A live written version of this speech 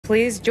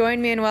Please join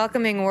me in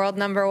welcoming world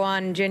number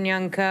one, Jin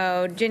Young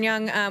Ko. Jin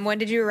Young, when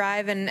did you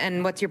arrive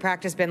and what's your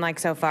practice been like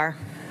so far?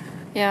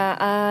 Yeah,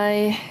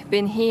 I've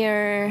been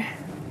here.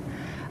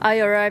 I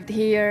arrived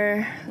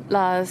here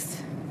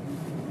last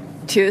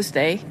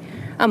Tuesday,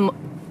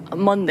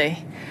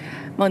 Monday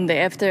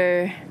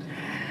after.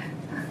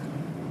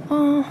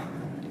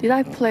 Did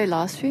I play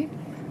last week?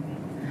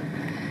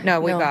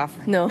 No, week off.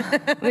 No,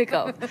 week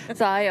off.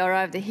 So I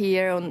arrived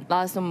here on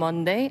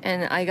Monday,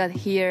 and I got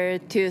here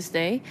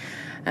Tuesday,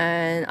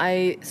 and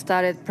I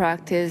started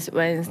practice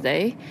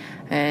Wednesday,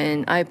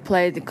 and I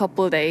played a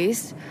couple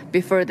days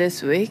before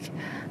this week,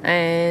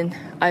 and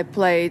I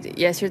played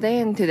yesterday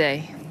and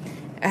today.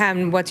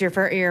 What's your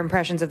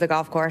impressions of the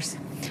golf course?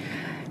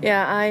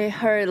 Yeah, I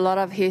heard a lot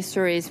of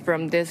histories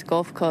from this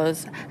golf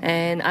course,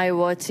 and I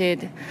watched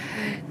it.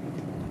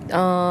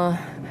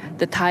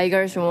 The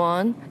Tigers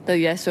won the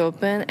U.S.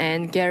 Open,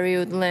 and Gary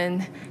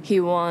Woodland, he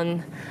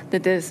won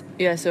this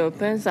U.S.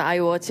 Open. So I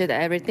watched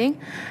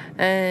everything,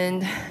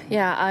 and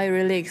yeah, I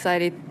really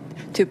excited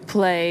to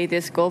play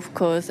this golf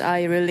course.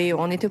 I really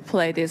wanted to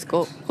play this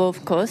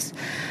golf course.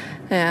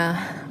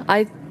 Yeah,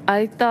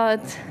 I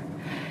thought,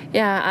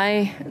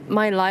 yeah,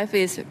 my life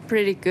is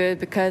pretty good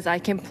because I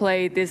can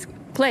play this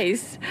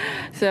place.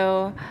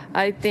 So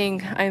I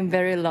think I'm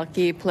very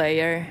lucky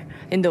player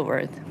in the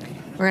world.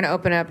 We're going to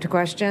open it up to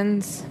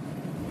questions.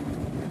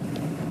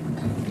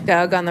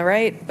 Doug on the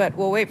right, but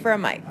we'll wait for a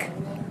mic.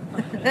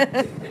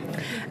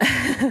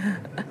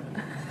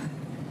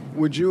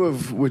 Would you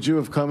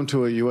have come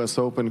to a U.S.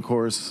 Open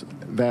course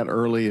that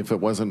early if it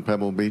wasn't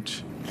Pebble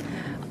Beach?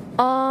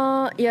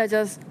 Yeah,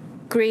 just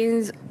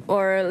greens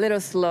or a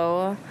little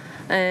slower,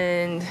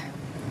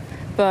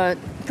 but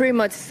pretty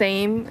much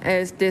same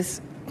as this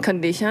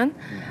condition.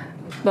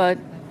 But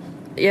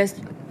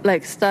yes,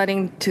 like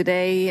starting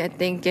today, I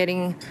think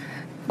getting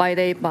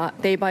day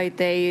by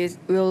day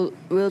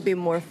will be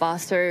more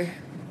faster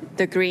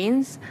the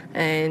greens,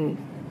 and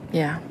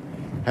yeah.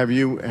 Have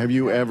you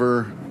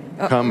ever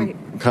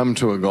come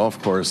to a golf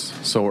course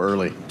so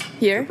early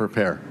here to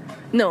prepare?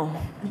 No,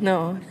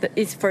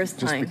 it's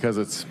first time. Just because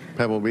it's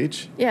Pebble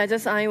Beach? Yeah,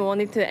 just I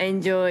wanted to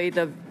enjoy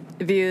the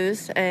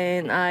views,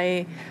 and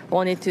I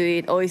wanted to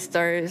eat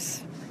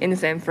oysters in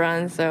San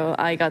Fran, so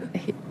I got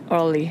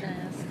early.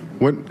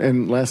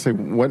 Lastly,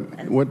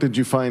 what did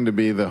you find to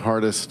be the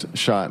hardest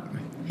shot?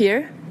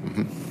 Here?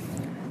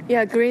 Mm-hmm.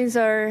 Yeah, greens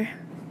are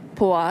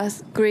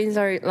poas. Greens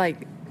are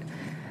like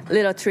a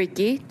little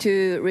tricky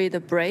to read the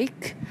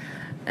break,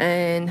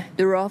 and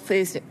the rough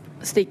is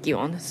sticky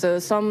one. So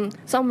some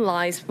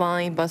lies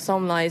fine, but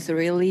some lies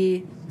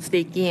really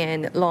sticky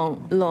and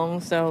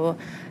long. So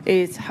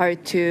it's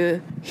hard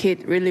to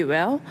hit really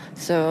well.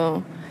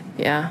 So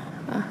yeah.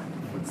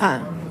 What's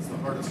the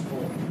hardest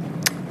hole?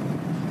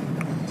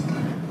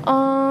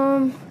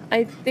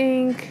 I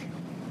think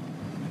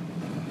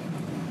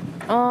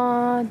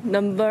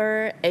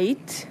number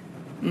 8.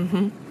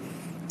 Mm-hmm.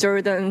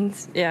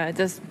 Jordan's, yeah,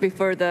 just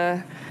before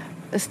the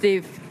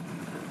Steve.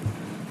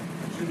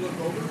 Did you look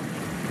over?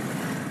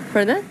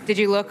 Pardon? Did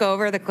you look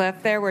over the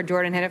cliff there where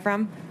Jordan hit it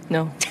from?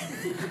 No.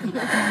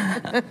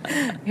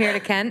 Here to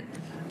Kent.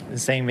 In the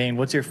same vein,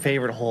 what's your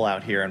favorite hole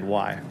out here and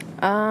why?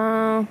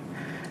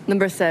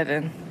 Number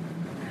 7,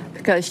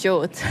 because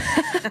short.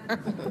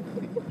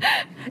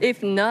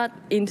 If not,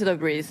 into the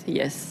breeze,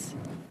 yes.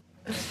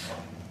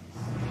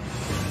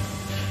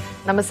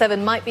 Number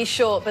 7 might be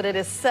short, but it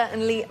is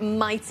certainly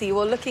mighty.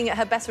 Well, looking at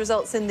her best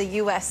results in the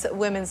U.S.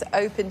 Women's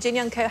Open, Jin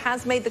Young Ko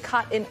has made the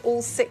cut in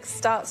all 6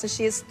 starts, and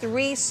she has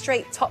 3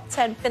 straight top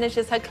 10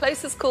 finishes. Her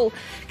closest call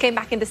came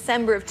back in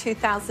December of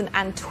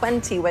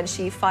 2020 when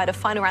she fired a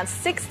final round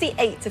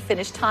 68 to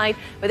finish tied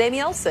with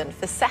Amy Olsen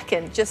for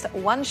second, just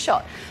 1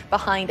 shot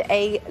behind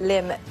A.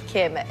 Lim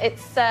Kim.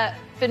 It's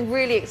been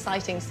really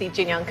exciting to see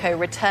Jin Young Ko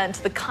return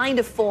to the kind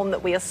of form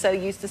that we are so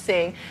used to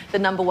seeing the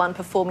number one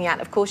performing at.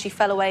 Of course, she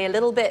fell away a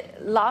little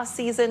bit last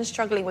season,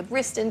 struggling with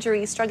wrist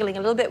injuries, struggling a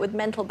little bit with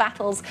mental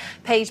battles,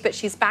 Paige, but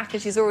she's back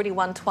and she's already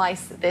won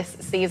twice this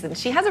season.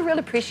 She has a real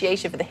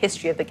appreciation for the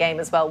history of the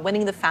game as well,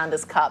 winning the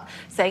Founders Cup,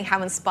 saying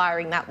how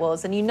inspiring that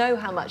was. And you know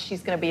how much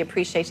she's going to be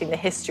appreciating the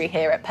history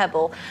here at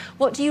Pebble.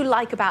 What do you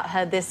like about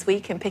her this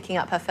week in picking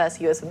up her first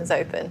U.S. Women's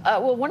Open?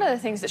 Well, one of the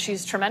things that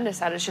she's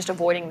tremendous at is just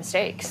avoiding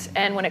mistakes.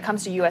 And when it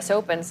comes to U.S.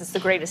 Opens, it's the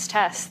greatest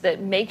test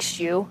that makes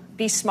you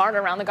be smart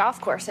around the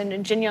golf course.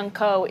 And Jin Young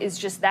Ko is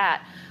just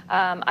that.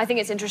 I think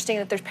it's interesting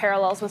that there's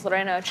parallels with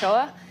Lorena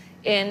Ochoa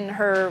in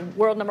her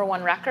world number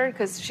 1 record,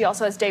 because she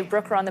also has Dave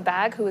Brooker on the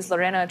bag, who was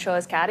Lorena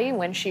Ochoa's caddy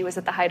when she was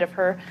at the height of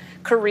her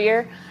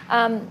career.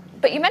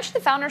 But you mentioned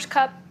the Founders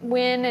Cup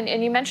win,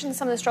 and you mentioned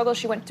some of the struggles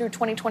she went through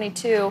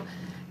 2022.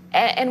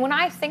 And when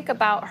I think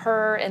about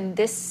her in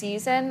this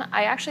season,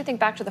 I actually think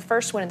back to the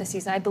first win of the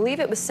season. I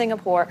believe it was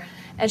Singapore.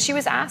 And she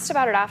was asked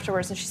about it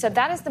afterwards, and she said,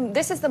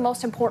 this is the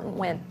most important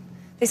win.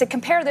 They said,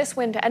 compare this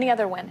win to any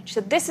other win. She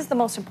said, this is the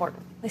most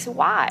important. They said,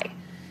 why?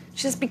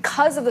 She says,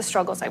 because of the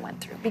struggles I went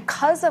through,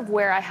 because of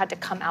where I had to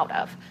come out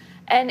of.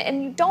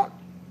 And you don't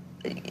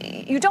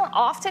you don't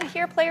often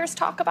hear players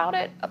talk about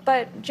it,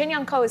 but Jin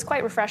Young Ko is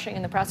quite refreshing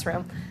in the press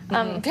room.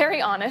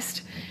 Very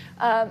honest.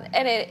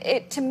 And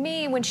it to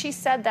me, when she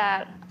said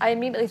that, I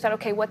immediately thought,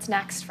 okay, what's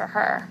next for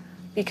her?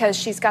 Because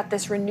she's got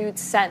this renewed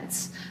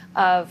sense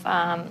of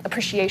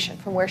appreciation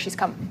from where she's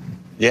come.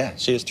 Yeah,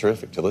 she is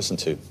terrific to listen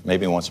to.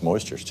 Maybe wants some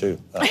oysters, too.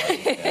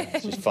 Yeah,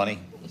 she's funny.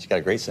 She's got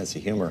a great sense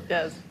of humor.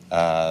 Yes.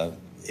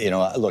 You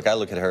know, look, I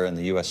look at her in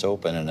the U.S.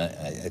 Open, and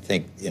I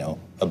think, you know,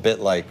 a bit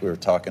like we were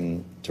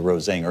talking to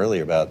Roseng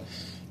earlier about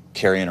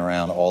carrying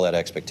around all that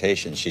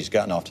expectation. She's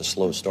gotten off to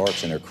slow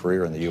starts in her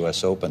career in the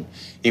U.S. Open.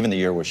 Even the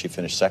year where she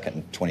finished second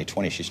in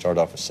 2020, she started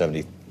off with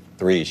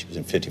 73. She was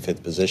in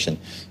 55th position.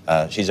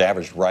 She's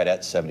averaged right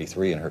at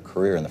 73 in her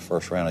career in the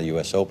first round of the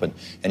U.S. Open,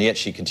 and yet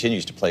she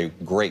continues to play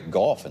great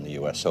golf in the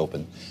U.S.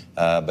 Open,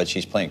 but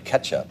she's playing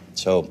catch-up.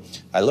 So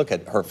I look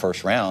at her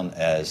first round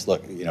as,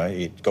 look, you know,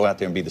 you go out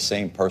there and be the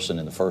same person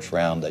in the first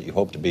round that you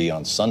hope to be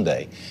on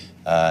Sunday,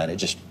 and it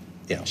just,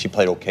 you know, she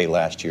played okay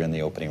last year in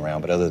the opening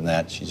round, but other than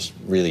that, she just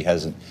really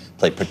hasn't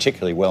played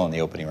particularly well in the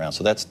opening round.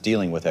 So that's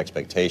dealing with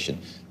expectation.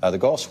 The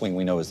golf swing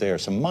we know is there.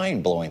 Some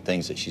mind-blowing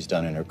things that she's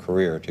done in her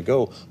career. To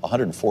go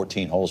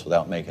 114 holes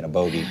without making a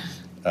bogey,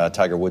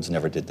 Tiger Woods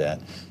never did that.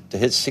 To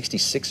hit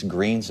 66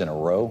 greens in a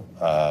row,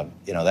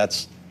 you know,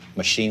 that's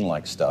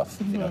machine-like stuff.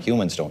 You know,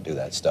 humans don't do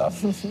that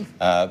stuff.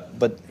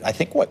 But I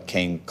think what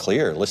came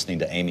clear, listening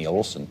to Amy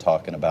Olsen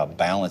talking about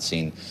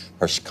balancing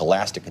her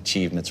scholastic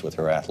achievements with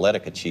her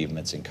athletic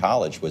achievements in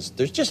college, was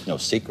there's just no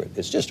secret.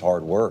 It's just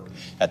hard work.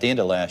 At the end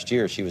of last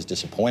year, she was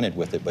disappointed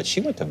with it, but she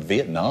went to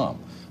Vietnam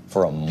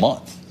for a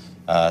month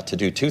to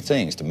do two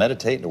things: to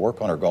meditate and to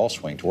work on her golf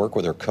swing, to work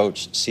with her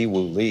coach, Si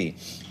Woo Lee,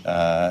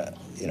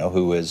 you know,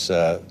 who is,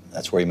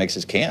 that's where he makes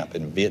his camp,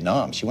 in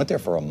Vietnam. She went there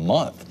for a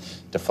month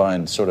to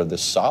find sort of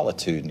this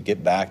solitude and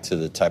get back to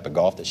the type of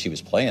golf that she was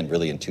playing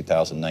really in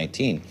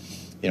 2019.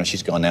 You know,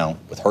 she's gone now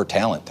with her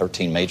talent,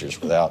 13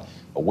 majors without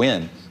a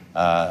win.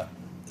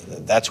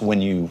 That's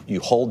when you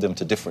hold them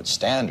to different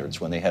standards,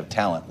 when they have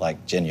talent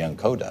like Jin Young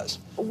Ko does.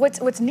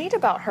 What's neat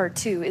about her,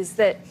 too, is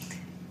that,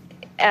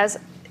 as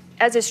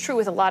is true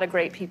with a lot of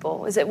great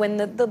people, is that when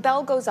the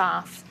bell goes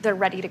off, they're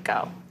ready to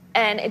go.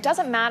 And it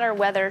doesn't matter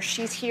whether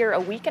she's here a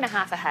week and a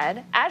half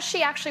ahead, as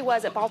she actually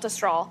was at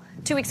Baltusrol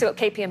 2 weeks ago at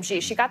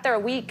KPMG. She got there a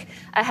week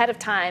ahead of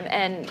time,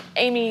 and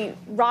Amy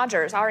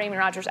Rogers, our Amy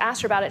Rogers,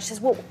 asked her about it. She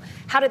says, well,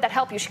 how did that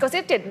help you? She goes,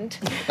 it didn't.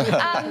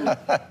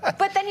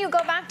 But then you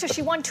go back to,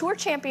 she won Tour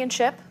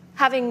Championship,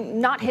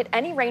 having not hit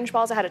any range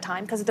balls ahead of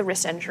time because of the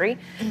wrist injury.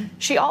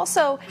 She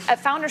also, at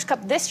Founders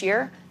Cup this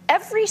year,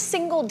 every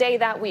single day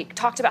that week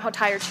talked about how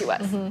tired she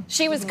was.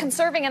 She was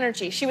conserving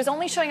energy. She was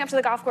only showing up to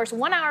the golf course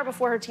 1 hour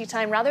before her tee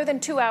time rather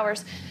than 2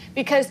 hours,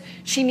 because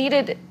she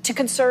needed to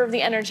conserve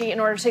the energy in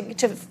order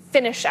to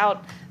finish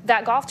out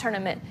that golf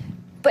tournament.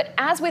 But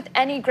as with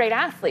any great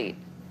athlete,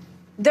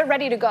 they're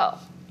ready to go,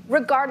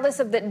 regardless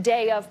of the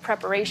day of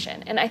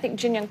preparation. And I think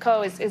Jin Young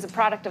Ko is a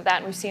product of that,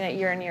 and we've seen it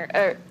year and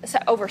year,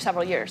 over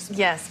several years.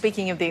 Yeah,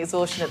 speaking of the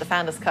exhaustion at the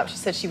Founders Cup, she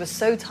said she was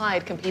so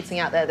tired competing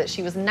out there that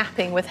she was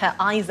napping with her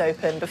eyes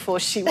open before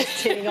she was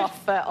teeing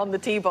off on the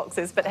tee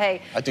boxes. But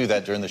hey, I do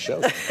that during the show.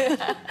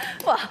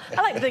 well,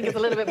 I like to think it's a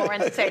little bit more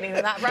entertaining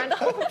than that,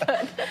 Randall.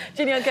 But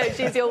Jin Young Ko,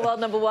 she's your world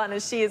 #1,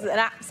 and she is an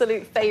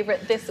absolute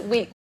favourite this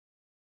week.